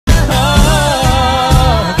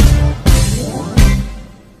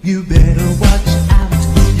You better watch out,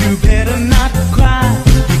 you better not cry,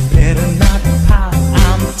 you better not pout,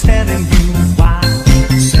 I'm telling you why.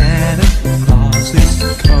 Santa Claus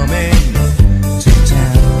is coming to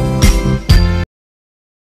town.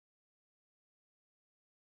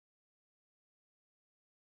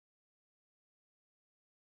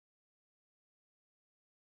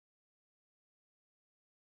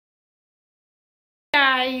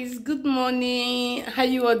 Guys, good morning. How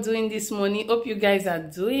you all doing this morning? Hope you guys are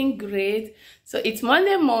doing great. So it's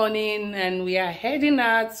Monday morning and we are heading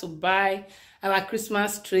out to buy our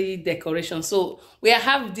Christmas tree decoration. So we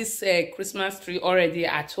have this Christmas tree already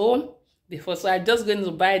at home before, so I'm just going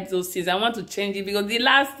to buy those things. I want to change it because the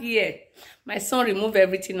last year my son removed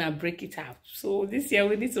everything and break it out. So this year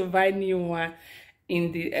we need to buy new one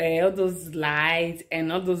in the all those lights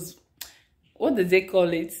and all those, what do they call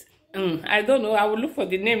it? I don't know. I will look for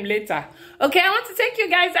the name later. Okay, I want to take you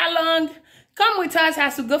guys along. Come with us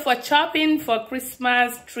as we go for shopping for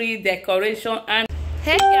Christmas tree decoration. And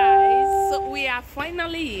hey guys, so we are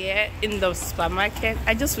finally here in the supermarket.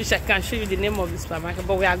 I just wish I can show you the name of the supermarket,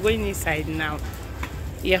 but we are going inside now.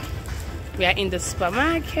 Yeah, we are in the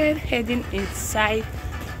supermarket, heading inside.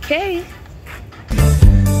 Okay.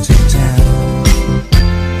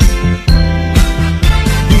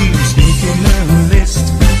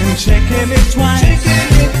 Checking it twice,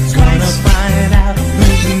 gonna find out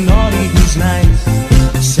who's naughty, who's nice.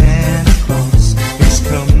 Santa Claus is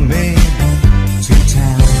coming to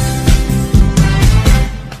town.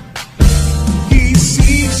 He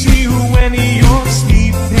sees you when you're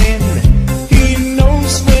sleeping, he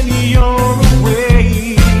knows when you're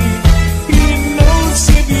away, he knows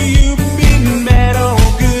if you've been bad or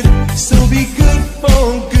good, so be good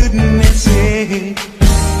for goodness sake.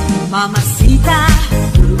 Mamacita,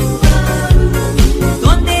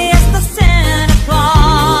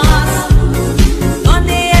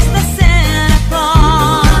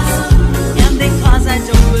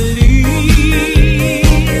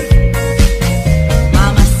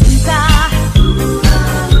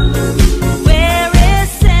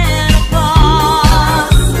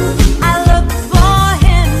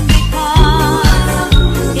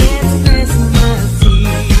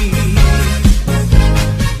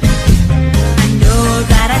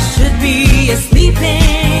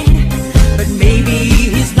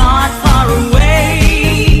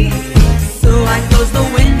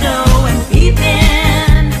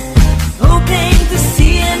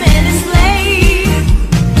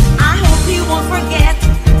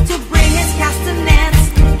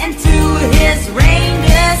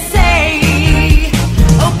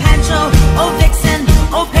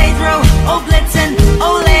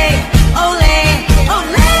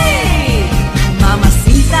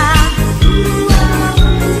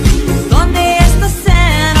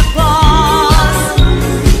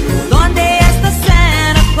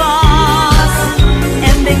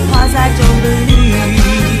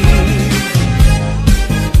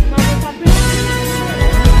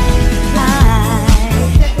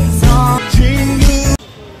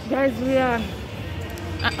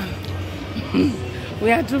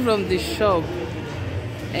 we are through from the shop,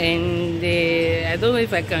 and I don't know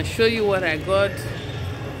if I can show you what I got.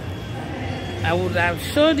 I would have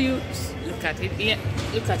showed you. Look at it here.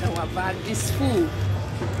 Look at our bag. It's full.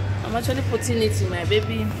 I'm actually putting it in my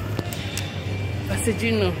baby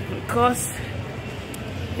Passaggino because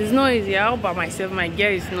it's not easy. I'm all by myself. My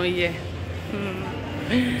girl is not here.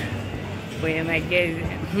 But my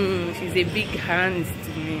girl, she's a big hand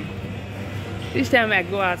to me. Each time I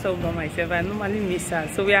go out all by myself, I normally miss her.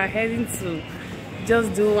 So we are heading to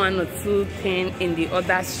just do one or two things in the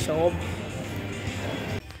other shop.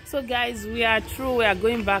 So guys, we are through. We are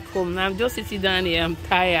going back home. Now I'm just sitting down here. I'm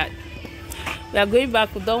tired. We are going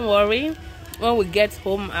back. Don't worry. When we get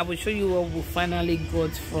home, I will show you what we finally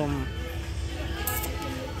got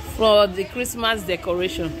for the Christmas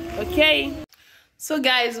decoration. Okay. So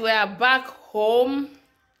guys, we are back home.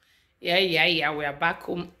 Yeah, we are back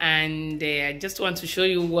home, and I just want to show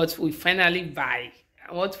you what we finally buy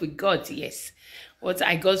and what we got. Yes, what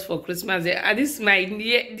I got for Christmas. And this is my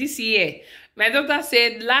year. This year, my daughter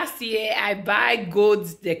said last year I buy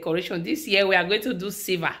gold decoration. This year we are going to do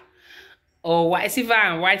silver or white, silver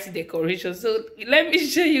and white decoration. So let me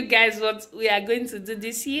show you guys what we are going to do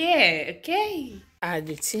this year. Okay, are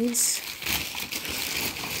the things.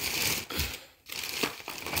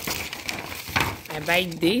 I buy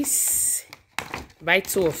this, buy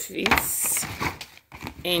two of it,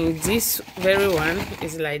 and this very one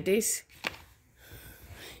is like this.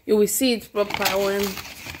 You will see it proper when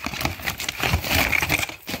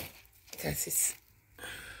that is.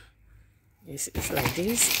 It's like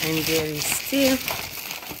this, and there is still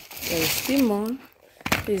There's still more.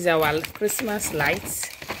 This is our Christmas lights,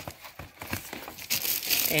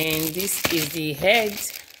 and this is the head.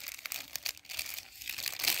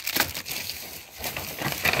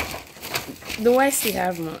 Do I still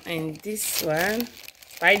have more? And this one,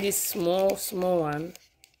 buy this small one,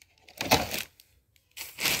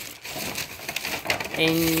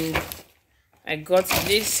 and I got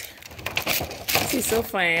this. This is so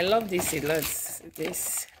fun. I love this a lot.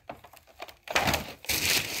 This.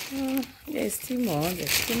 There's still more.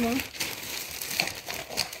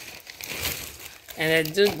 And I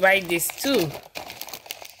do buy this too.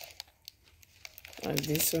 And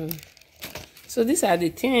this one. So these are the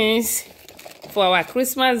things for our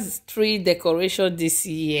Christmas tree decoration this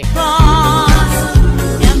year.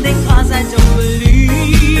 And because I don't believe,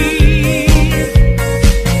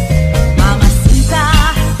 Mamacita,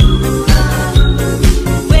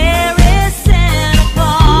 where is Santa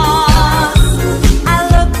Claus? I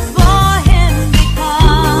look for him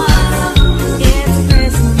because it's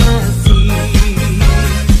Christmas Eve.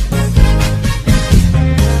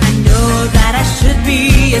 I know that I should be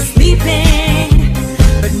sleeping,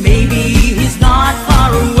 but maybe he's not far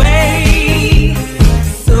away.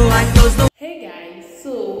 So I close the. Hey guys,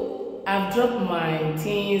 so I've dropped my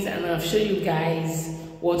things and I've shown you guys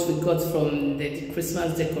what we got from the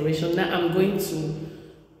Christmas decoration. Now I'm going to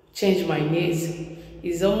change my nails.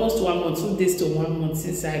 It's almost 1 month, 2 days to 1 month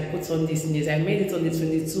since I put on these nails. I made it on the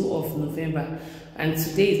 22nd of November and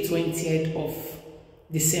today is 20th of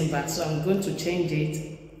December. So I'm going to change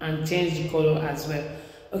it and change the color as well.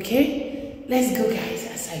 Okay, let's go guys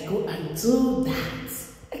as I go and do that.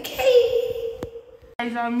 Okay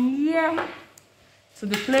guys, I'm here to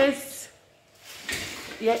the place.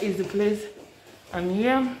 Here is the place. I'm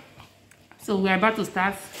here, so we're about to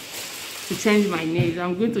start to change my nails.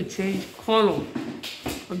 I'm going to change color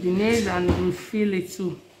of the nails and refill it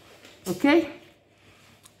too. Okay,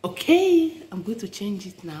 I'm going to change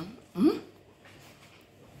it now.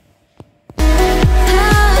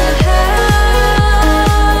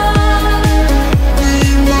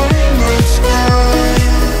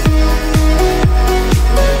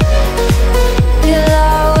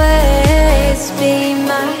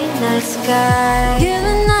 You're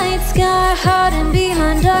the night sky hiding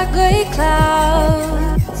behind dark gray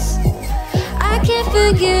clouds. I can't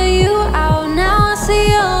figure you out now. I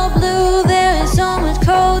see all blue. There is so much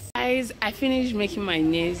cold. Guys, I finished making my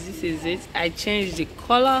nails. This is it. I changed the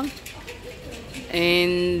color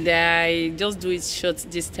and I just do it short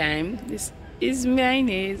this time. This is my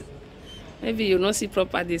nails. Maybe you'll not see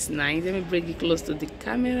proper this night. Let me bring it close to the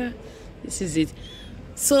camera. This is it.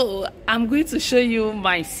 So I'm going to show you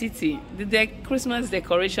my city, the Christmas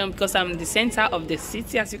decoration, because I'm the center of the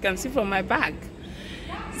city, as you can see from my bag.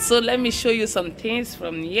 So let me show you some things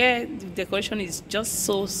from here. The decoration is just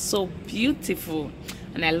so beautiful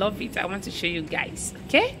and I love it. I want to show you guys.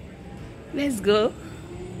 Okay, let's go.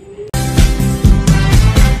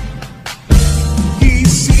 He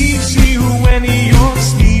sees you when you're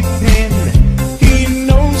sleeping. He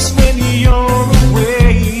knows when you're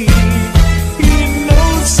away. He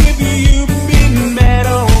knows if you've been bad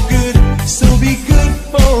or good. So be good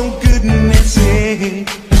for goodness sake.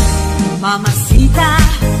 Mamacita,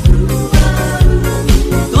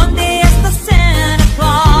 ¿dónde está Santa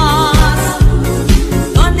Claus?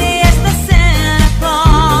 ¿Dónde está Santa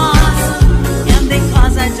Claus? And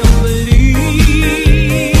because I don't believe,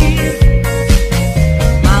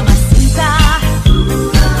 Mamacita,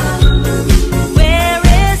 where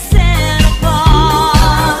is Santa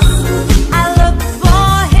Claus? I look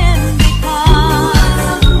for him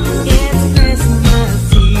because it's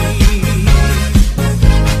Christmas Eve.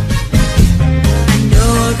 I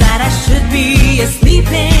know that I should be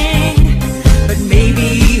sleeping,